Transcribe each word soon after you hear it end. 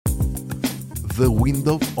The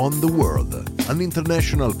Window on the World, an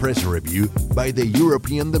international press review by the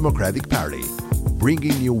European Democratic Party,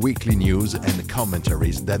 bringing you weekly news and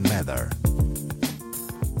commentaries that matter.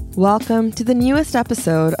 Welcome to the newest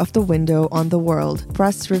episode of The Window on the World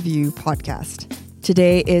Press Review podcast.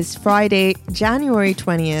 Today is Friday, January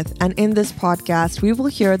 20th, and in this podcast, we will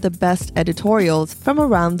hear the best editorials from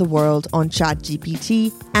around the world on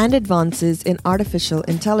ChatGPT and advances in artificial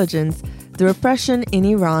intelligence, the repression in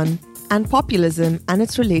Iran, and populism and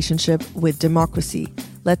its relationship with democracy.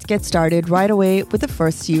 Let's get started right away with the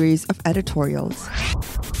first series of editorials.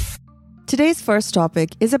 Today's first topic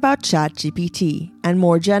is about ChatGPT, and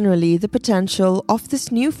more generally, the potential of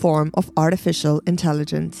this new form of artificial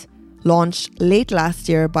intelligence. Launched late last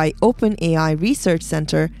year by OpenAI Research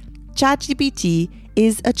Center, ChatGPT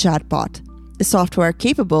is a chatbot, a software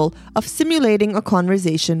capable of simulating a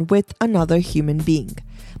conversation with another human being.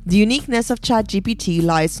 The uniqueness of ChatGPT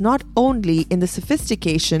lies not only in the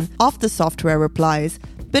sophistication of the software replies,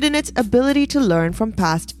 but in its ability to learn from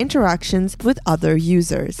past interactions with other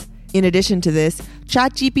users. In addition to this,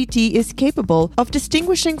 ChatGPT is capable of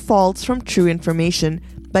distinguishing false from true information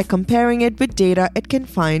by comparing it with data it can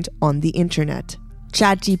find on the internet.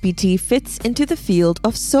 ChatGPT fits into the field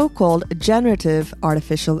of so-called generative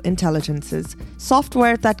artificial intelligences,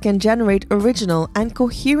 software that can generate original and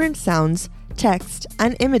coherent sounds, text,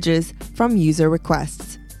 and images from user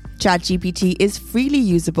requests. ChatGPT is freely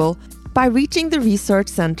usable by reaching the research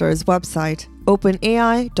center's website,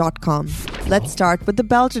 openai.com. Let's start with the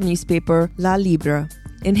Belgian newspaper La Libre.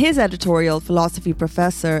 In his editorial, philosophy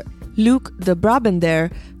professor Luc de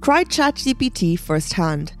Brabander tried ChatGPT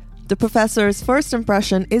firsthand. The professor's first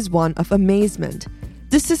impression is one of amazement.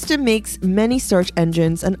 The system makes many search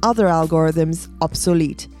engines and other algorithms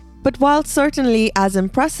obsolete. But while certainly as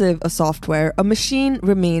impressive a software, a machine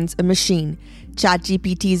remains a machine.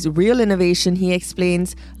 ChatGPT's real innovation, he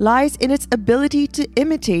explains, lies in its ability to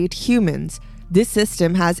imitate humans. This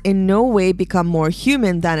system has in no way become more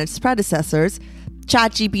human than its predecessors.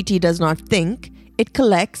 ChatGPT does not think. It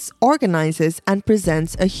collects, organizes, and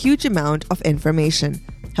presents a huge amount of information.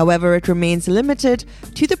 However, it remains limited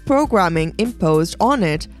to the programming imposed on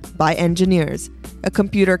it by engineers. A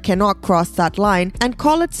computer cannot cross that line and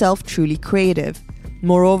call itself truly creative.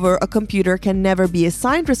 Moreover, a computer can never be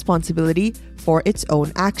assigned responsibility for its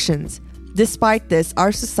own actions. Despite this,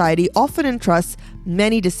 our society often entrusts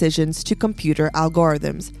many decisions to computer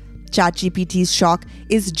algorithms. ChatGPT's shock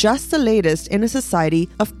is just the latest in a society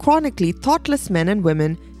of chronically thoughtless men and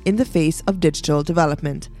women in the face of digital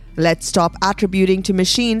development. Let's stop attributing to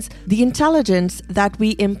machines the intelligence that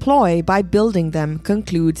we employ by building them,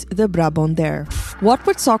 concludes the Brabander. What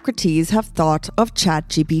would Socrates have thought of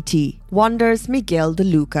ChatGPT? Wonders Miguel de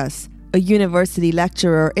Lucas, a university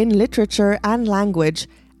lecturer in literature and language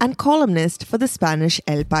and columnist for the Spanish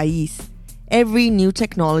El País. Every new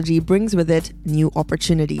technology brings with it new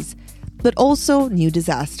opportunities, but also new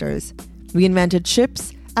disasters. We invented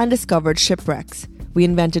ships and discovered shipwrecks. We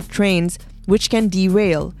invented trains, which can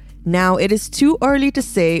derail. Now it is too early to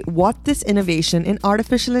say what this innovation in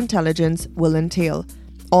artificial intelligence will entail.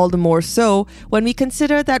 All the more so when we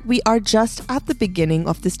consider that we are just at the beginning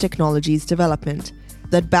of this technology's development.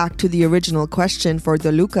 That back to the original question for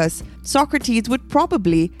De Lucas, Socrates would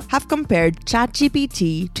probably have compared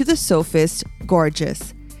ChatGPT to the sophist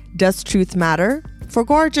Gorgias. Does truth matter? For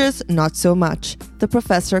Gorgias, not so much. The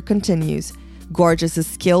professor continues. Gorgias'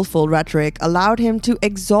 skillful rhetoric allowed him to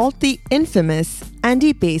exalt the infamous and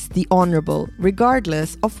debase the honorable,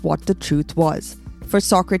 regardless of what the truth was. For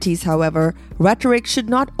Socrates, however, rhetoric should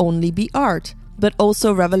not only be art, but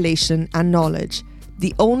also revelation and knowledge,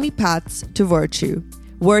 the only paths to virtue.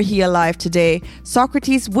 Were he alive today,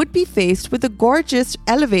 Socrates would be faced with a Gorgias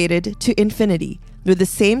elevated to infinity, with the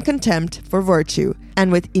same contempt for virtue,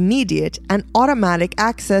 and with immediate and automatic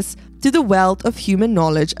access to the wealth of human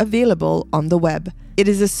knowledge available on the web. It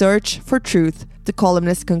is a search for truth, the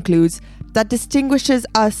columnist concludes, that distinguishes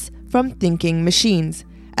us from thinking machines,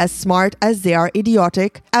 as smart as they are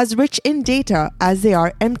idiotic, as rich in data as they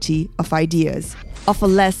are empty of ideas. Of a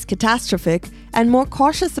less catastrophic and more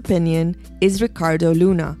cautious opinion is Riccardo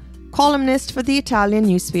Luna, columnist for the Italian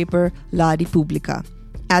newspaper La Repubblica.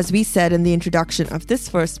 As we said in the introduction of this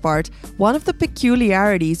first part, one of the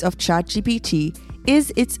peculiarities of ChatGPT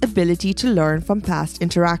is its ability to learn from past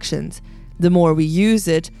interactions. The more we use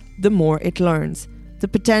it, the more it learns. The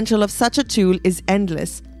potential of such a tool is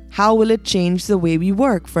endless. How will it change the way we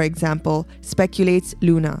work, for example, speculates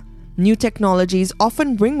Luna. New technologies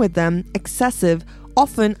often bring with them excessive,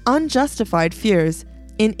 often unjustified fears.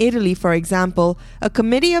 In Italy, for example, a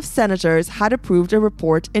committee of senators had approved a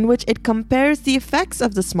report in which it compares the effects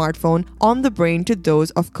of the smartphone on the brain to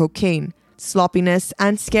those of cocaine. Sloppiness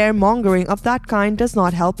and scaremongering of that kind does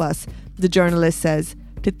not help us, the journalist says,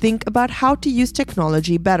 to think about how to use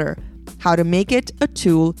technology better, how to make it a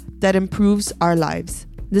tool that improves our lives.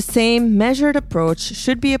 The same measured approach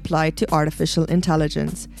should be applied to artificial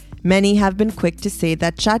intelligence. Many have been quick to say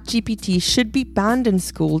that ChatGPT should be banned in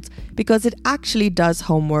schools because it actually does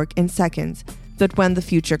homework in seconds. But when the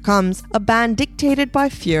future comes, a ban dictated by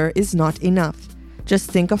fear is not enough.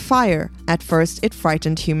 Just think of fire. At first, it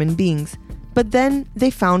frightened human beings, but then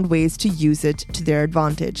they found ways to use it to their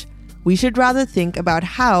advantage. We should rather think about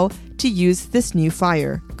how to use this new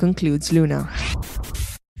fire, concludes Luna.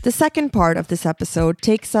 The second part of this episode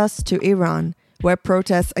takes us to Iran, where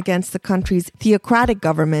protests against the country's theocratic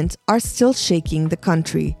government are still shaking the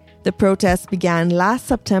country. The protests began last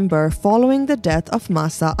September following the death of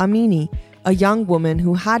Mahsa Amini, a young woman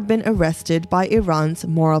who had been arrested by Iran's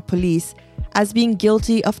moral police as being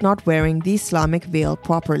guilty of not wearing the Islamic veil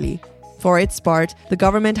properly. For its part, the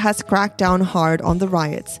government has cracked down hard on the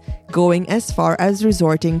riots, going as far as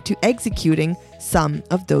resorting to executing some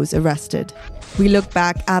of those arrested. We look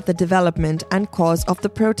back at the development and cause of the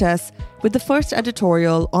protests with the first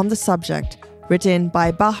editorial on the subject, written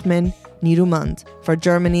by Bahmen Nirumand for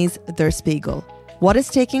Germany's Der Spiegel. What is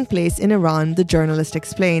taking place in Iran, the journalist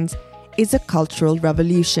explains, is a cultural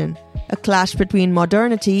revolution, a clash between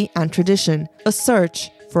modernity and tradition, a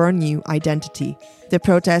search for a new identity. The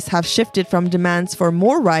protests have shifted from demands for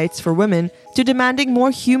more rights for women to demanding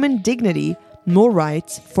more human dignity, more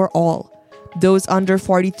rights for all. Those under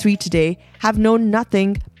 43 today have known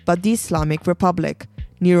nothing but the Islamic Republic,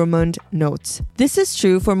 Nirumand notes. This is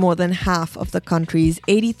true for more than half of the country's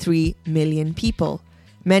 83 million people.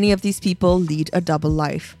 Many of these people lead a double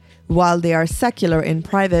life. While they are secular in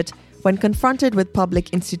private, when confronted with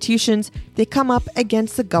public institutions, they come up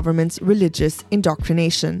against the government's religious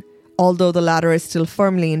indoctrination. Although the latter is still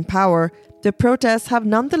firmly in power, the protests have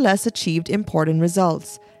nonetheless achieved important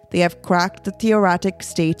results. They have cracked the theocratic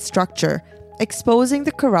state structure, exposing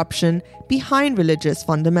the corruption behind religious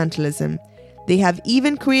fundamentalism. They have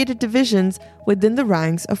even created divisions within the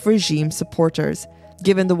ranks of regime supporters.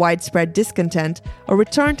 Given the widespread discontent, a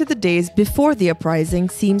return to the days before the uprising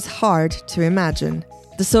seems hard to imagine.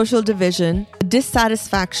 The social division, the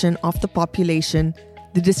dissatisfaction of the population,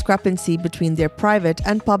 the discrepancy between their private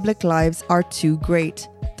and public lives are too great,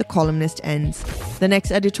 the columnist ends. The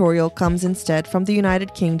next editorial comes instead from the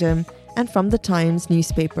United Kingdom and from the Times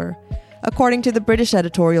newspaper. According to the British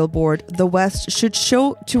editorial board, the West should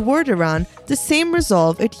show toward Iran the same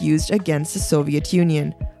resolve it used against the Soviet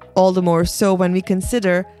Union. All the more so when we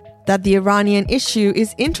consider that the Iranian issue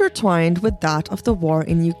is intertwined with that of the war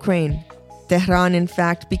in Ukraine. Tehran, in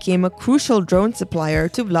fact, became a crucial drone supplier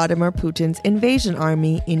to Vladimir Putin's invasion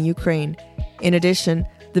army in Ukraine. In addition,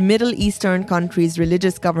 the Middle Eastern country's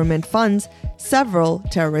religious government funds several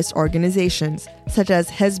terrorist organizations, such as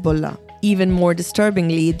Hezbollah. Even more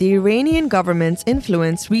disturbingly, the Iranian government's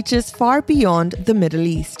influence reaches far beyond the Middle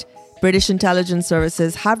East. British intelligence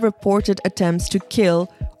services have reported attempts to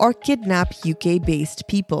kill or kidnap UK-based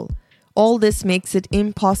people. All this makes it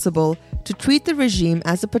impossible to treat the regime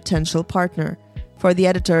as a potential partner. For the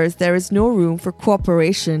editors, there is no room for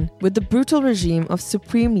cooperation with the brutal regime of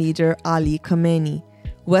Supreme Leader Ali Khamenei.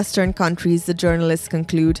 Western countries, the journalists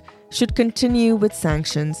conclude, should continue with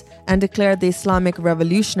sanctions and declare the Islamic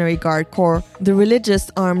Revolutionary Guard Corps the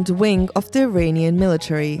religious armed wing of the Iranian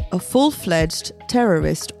military, a full-fledged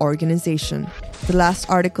terrorist organization. The last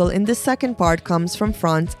article in this second part comes from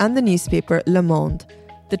France and the newspaper Le Monde.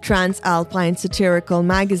 The Transalpine satirical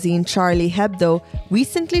magazine Charlie Hebdo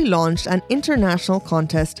recently launched an international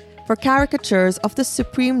contest for caricatures of the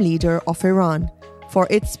supreme leader of Iran. For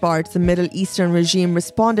its part, the Middle Eastern regime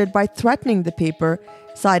responded by threatening the paper,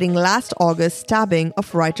 citing last August's stabbing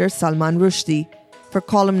of writer Salman Rushdie. For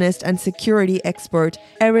columnist and security expert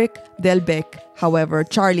Eric Delbecq, however,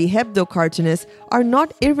 Charlie Hebdo cartoonists are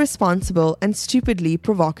not irresponsible and stupidly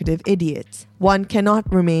provocative idiots. One cannot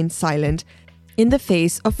remain silent in the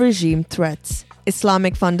face of regime threats.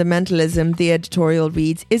 Islamic fundamentalism, the editorial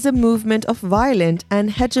reads, is a movement of violent and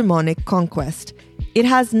hegemonic conquest. It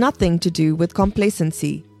has nothing to do with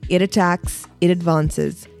complacency. It attacks, it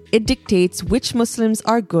advances. It dictates which Muslims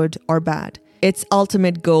are good or bad. Its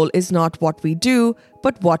ultimate goal is not what we do,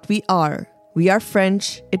 but what we are. We are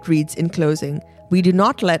French, it reads in closing. We do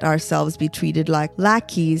not let ourselves be treated like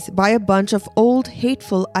lackeys by a bunch of old,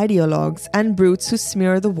 hateful ideologues and brutes who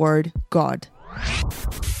smear the word God.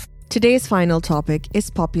 Today's final topic is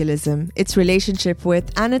populism, its relationship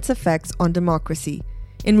with and its effects on democracy.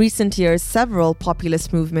 In recent years, several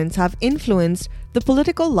populist movements have influenced the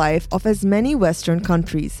political life of as many Western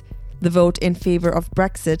countries. The vote in favor of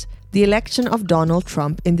Brexit, the election of Donald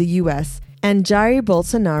Trump in the US, and Jair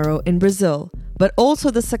Bolsonaro in Brazil, but also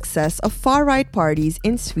the success of far-right parties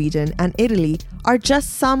in Sweden and Italy are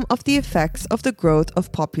just some of the effects of the growth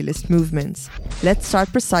of populist movements. Let's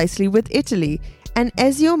start precisely with Italy and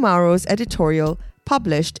Ezio Mauro's editorial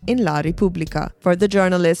published in La Repubblica. For the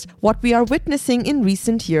journalist, what we are witnessing in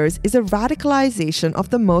recent years is a radicalization of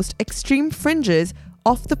the most extreme fringes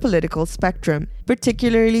of the political spectrum,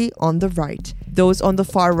 particularly on the right. Those on the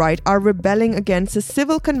far right are rebelling against a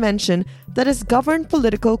civil convention that has governed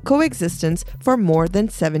political coexistence for more than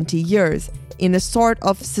 70 years, in a sort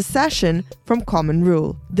of secession from common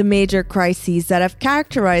rule. The major crises that have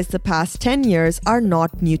characterized the past 10 years are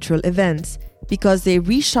not neutral events, because they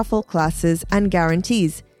reshuffle classes and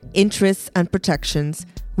guarantees, interests and protections,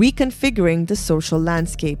 reconfiguring the social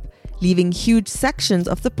landscape, leaving huge sections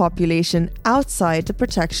of the population outside the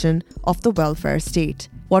protection of the welfare state.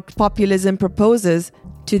 What populism proposes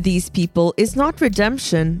to these people is not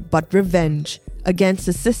redemption, but revenge against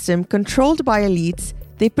a system controlled by elites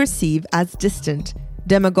they perceive as distant.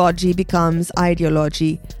 Demagogy becomes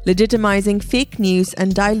ideology, legitimizing fake news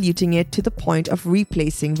and diluting it to the point of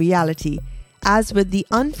replacing reality, as with the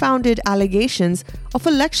unfounded allegations of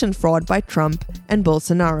election fraud by Trump and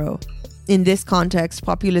Bolsonaro. In this context,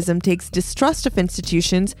 populism takes distrust of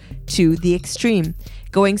institutions to the extreme,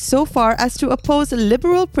 going so far as to oppose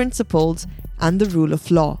liberal principles and the rule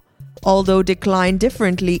of law. Although declined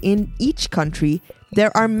differently in each country,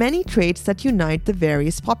 there are many traits that unite the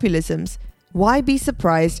various populisms. Why be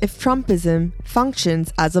surprised if Trumpism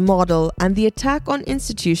functions as a model and the attack on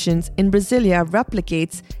institutions in Brasilia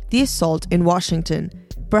replicates the assault in Washington?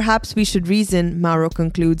 Perhaps we should reason, Mauro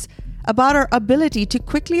concludes, about our ability to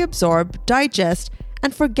quickly absorb, digest,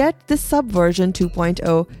 and forget the Subversion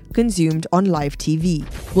 2.0 consumed on live TV.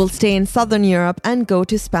 We'll stay in Southern Europe and go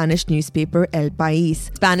to Spanish newspaper El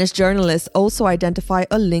País. Spanish journalists also identify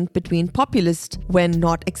a link between populist, when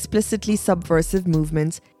not explicitly subversive,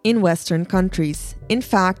 movements in Western countries. In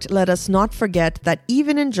fact, let us not forget that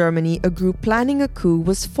even in Germany, a group planning a coup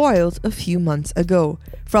was foiled a few months ago.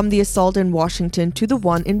 From the assault in Washington to the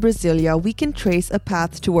one in Brasilia, we can trace a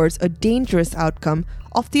path towards a dangerous outcome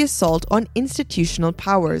of the assault on institutional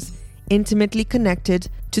powers, intimately connected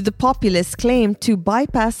to the populist claim to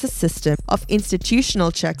bypass the system of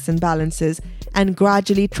institutional checks and balances and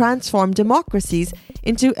gradually transform democracies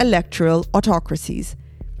into electoral autocracies.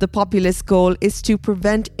 The populist goal is to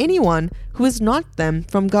prevent anyone who is not them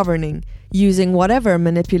from governing, using whatever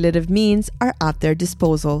manipulative means are at their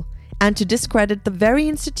disposal, and to discredit the very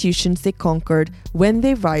institutions they conquered when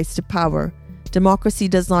they rise to power. Democracy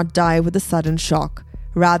does not die with a sudden shock.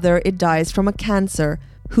 Rather, it dies from a cancer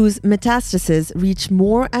whose metastases reach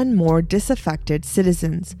more and more disaffected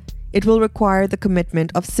citizens. It will require the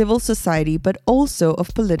commitment of civil society, but also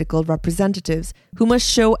of political representatives, who must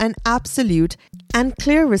show an absolute and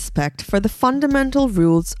clear respect for the fundamental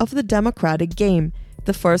rules of the democratic game,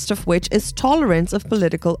 the first of which is tolerance of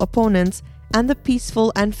political opponents and the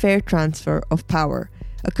peaceful and fair transfer of power.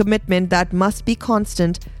 A commitment that must be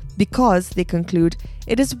constant because, they conclude,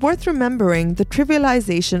 it is worth remembering the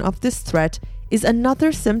trivialization of this threat is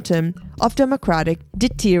another symptom of democratic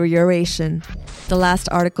deterioration. The last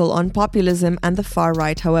article on populism and the far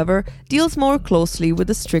right, however, deals more closely with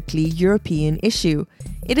a strictly European issue.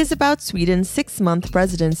 It is about Sweden's 6-month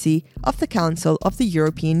presidency of the Council of the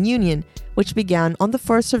European Union, which began on the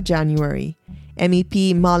 1st of January.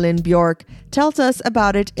 MEP Malin Björk tells us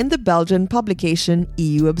about it in the Belgian publication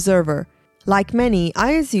EU Observer. Like many,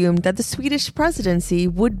 I assumed that the Swedish presidency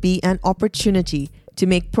would be an opportunity to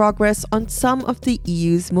make progress on some of the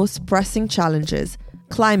EU's most pressing challenges: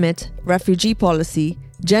 climate, refugee policy,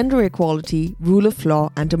 gender equality, rule of law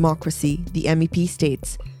and democracy, the MEP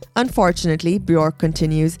states. Unfortunately, Björk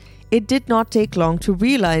continues, it did not take long to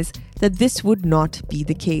realize that this would not be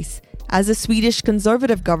the case, as the Swedish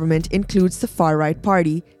conservative government includes the far-right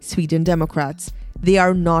party, Sweden Democrats. They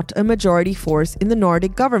are not a majority force in the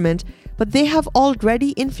Nordic government, but they have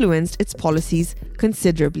already influenced its policies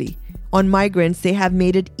considerably. On migrants, they have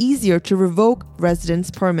made it easier to revoke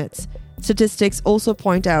residence permits. Statistics also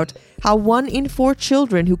point out how 1 in 4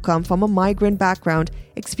 children who come from a migrant background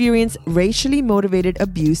experience racially motivated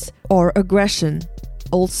abuse or aggression.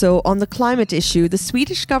 Also, on the climate issue, the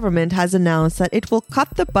Swedish government has announced that it will cut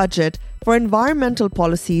the budget for environmental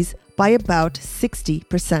policies by about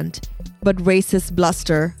 60%. But racist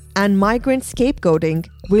bluster and migrant scapegoating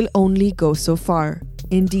will only go so far.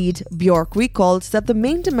 Indeed, Björk recalls that the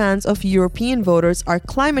main demands of European voters are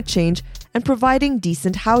climate change and providing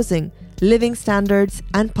decent housing, living standards,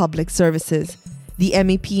 and public services. The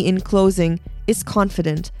MEP in closing is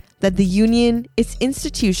confident that the Union, its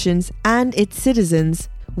institutions, and its citizens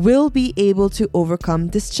will be able to overcome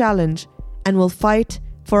this challenge and will fight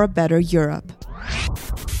for a better Europe.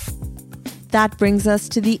 That brings us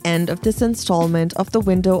to the end of this installment of the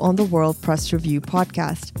Window on the World Press Review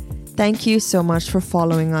podcast. Thank you so much for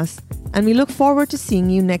following us, and we look forward to seeing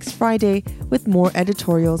you next Friday with more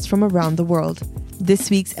editorials from around the world. This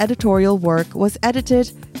week's editorial work was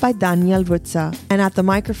edited by Daniel Rutza, and at the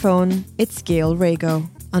microphone, it's Gail Rago.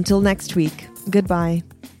 Until next week, goodbye.